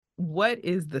what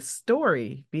is the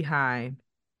story behind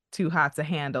Too Hot to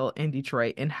Handle in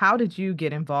Detroit, and how did you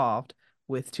get involved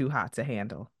with Too Hot to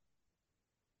Handle?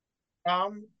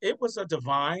 It was a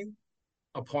divine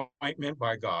appointment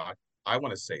by God. I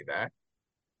want to say that.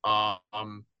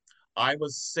 Um, I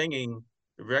was singing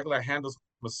the regular Handel's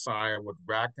Messiah with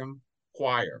Rackham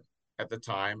Choir at the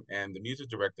time, and the music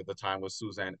director at the time was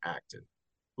Suzanne Acton,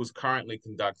 who's currently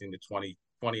conducting the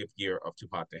 20th year of Too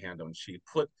Hot to Handle. And she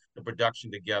put the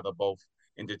production together both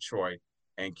in Detroit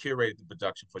and curated the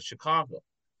production for Chicago.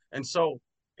 And so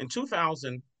in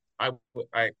 2000,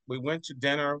 we went to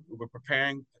dinner. We were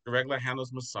preparing the regular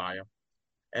Handel's Messiah,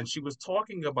 and she was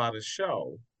talking about a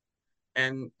show.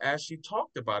 And as she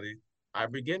talked about it, I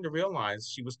began to realize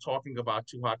she was talking about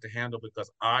Too Hot to Handle because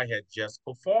I had just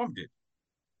performed it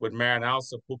with Marin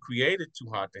Alsop, who created Too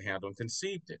Hot to Handle and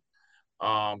conceived it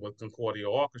with Concordia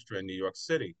Orchestra in New York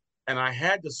City. And I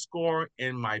had the score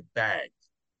in my bag.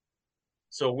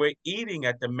 So we're eating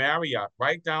at the Marriott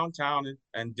right downtown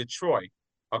in Detroit,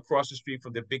 across the street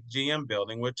from the big GM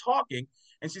building. We're talking,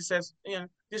 and she says,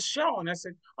 this show. And I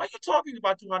said, are you talking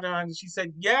about 200? And she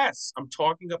said, yes, I'm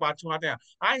talking about 200.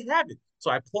 I have it. So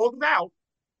I pulled it out.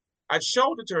 I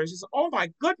showed it to her. And she said, oh my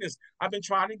goodness, I've been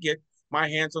trying to get my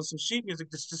hands on some sheet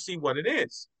music just to see what it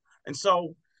is. And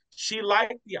so she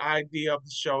liked the idea of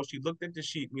the show. She looked at the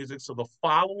sheet music. So the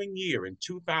following year in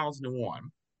 2001,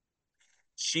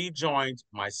 she joined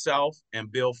myself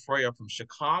and Bill Freyer from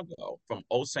Chicago, from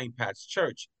Old St. Pat's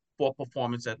Church, for a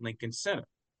performance at Lincoln Center.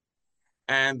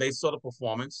 And they saw the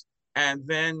performance. And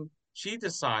then she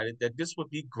decided that this would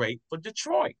be great for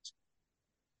Detroit.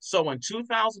 So in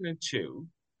 2002,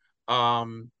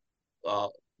 um, uh,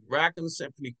 Rackham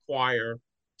Symphony Choir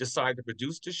decided to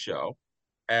produce the show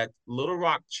at Little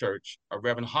Rock Church.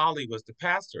 Reverend Holly was the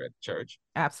pastor at the church.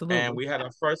 And Absolutely. we had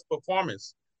our first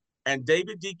performance. And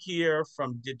David Dikier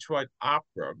from Detroit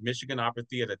Opera, Michigan Opera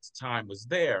Theater at the time, was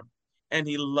there. And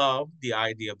he loved the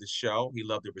idea of the show. He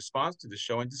loved the response to the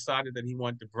show and decided that he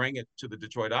wanted to bring it to the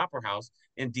Detroit Opera House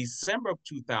in December of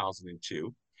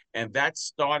 2002. And that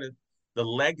started the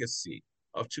legacy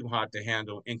of Too Hot to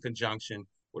Handle in conjunction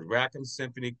with Rackham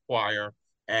Symphony Choir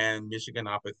and Michigan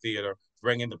Opera Theater,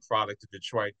 bringing the product to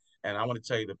Detroit. And I want to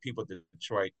tell you, the people of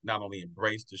Detroit not only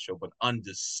embraced the show, but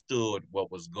understood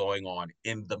what was going on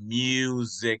in the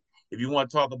music. If you want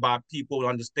to talk about people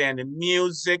understanding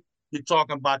music, you're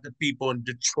talking about the people in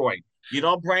Detroit. You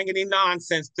don't bring any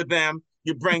nonsense to them.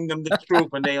 You bring them the truth,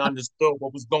 and they understood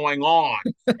what was going on.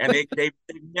 And they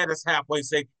met us halfway and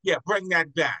say, yeah, bring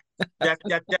that back. That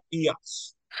be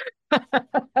us.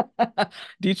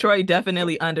 Detroit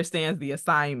definitely understands the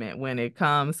assignment when it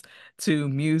comes to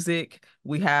music.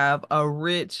 We have a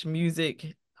rich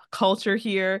music culture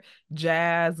here,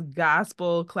 jazz,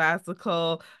 gospel,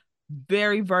 classical,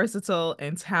 very versatile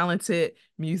and talented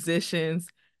musicians.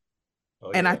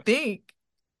 Oh, And I yes. think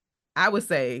I would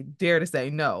say, dare to say,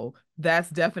 no, that's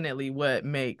definitely what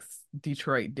makes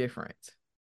Detroit different.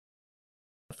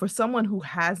 For someone who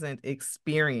hasn't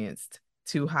experienced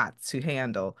Too Hot to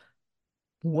Handle,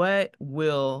 what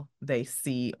will they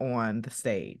see on the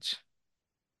stage?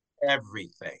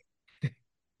 Everything.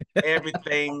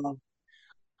 Everything.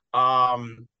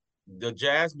 Um, the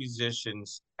jazz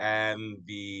musicians and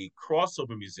the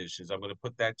crossover musicians, I'm going to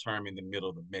put that term in the middle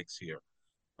of the mix here,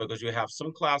 because you have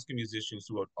some classical musicians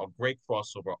who are great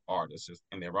crossover artists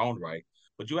in their own right,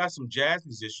 but you have some jazz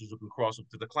musicians who can cross up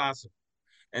to the classical.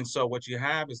 And so what you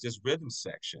have is this rhythm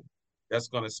section that's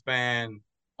going to span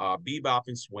bebop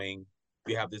and swing.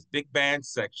 You have this big band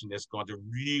section that's going to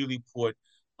really put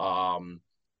um,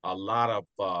 a lot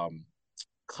of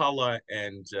color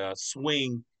and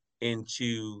swing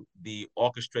into the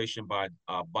orchestration by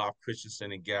Bob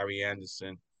Christensen and Gary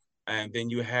Anderson. And then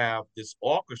you have this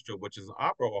orchestra, which is an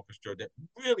opera orchestra that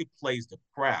really plays the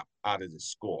crap out of the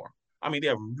score. I mean,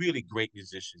 they're really great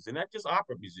musicians, and not just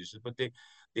opera musicians, but they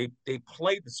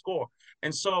play the score.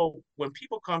 And so when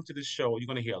people come to the show, you're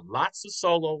going to hear lots of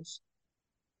solos.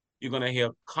 You're going to hear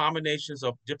combinations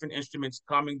of different instruments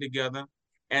coming together,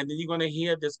 and then you're going to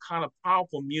hear this kind of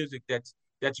powerful music that's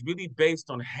really based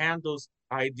on Handel's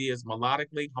ideas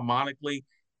melodically, harmonically,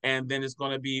 and then it's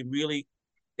going to be really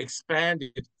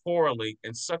expanded chorally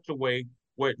in such a way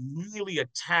where it really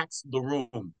attacks the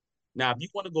room. Now, if you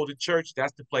want to go to church,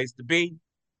 that's the place to be.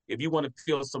 If you want to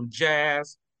feel some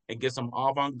jazz and get some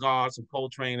avant-garde, some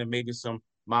Coltrane, and maybe some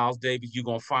Miles Davis, you're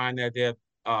gonna find that there.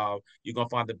 You're gonna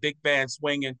find the big band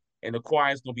swinging, and the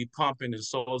choir's gonna be pumping, and the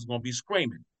solo's gonna be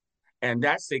screaming. And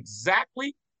that's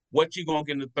exactly what you're gonna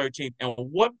get in the 13th. And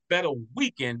what better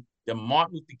weekend than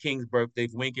Martin Luther King's birthday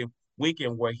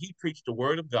weekend where he preached the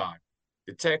word of God.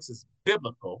 The text is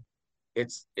biblical,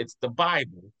 It's the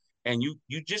Bible, and you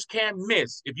just can't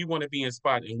miss if you want to be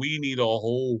inspired. And we need a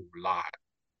whole lot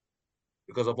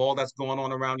because of all that's going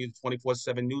on around you, the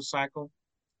 24/7 news cycle.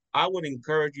 I would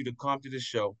encourage you to come to the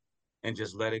show and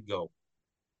just let it go.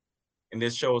 And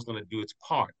this show is going to do its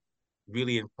part,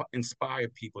 really inspire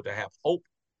people to have hope,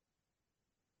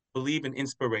 believe in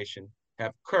inspiration,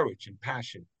 have courage and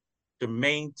passion to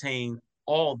maintain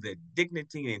all the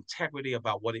dignity and integrity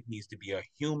about what it means to be a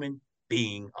human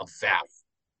being of value.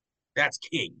 That's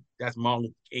King. That's Martin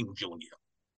Luther King Jr.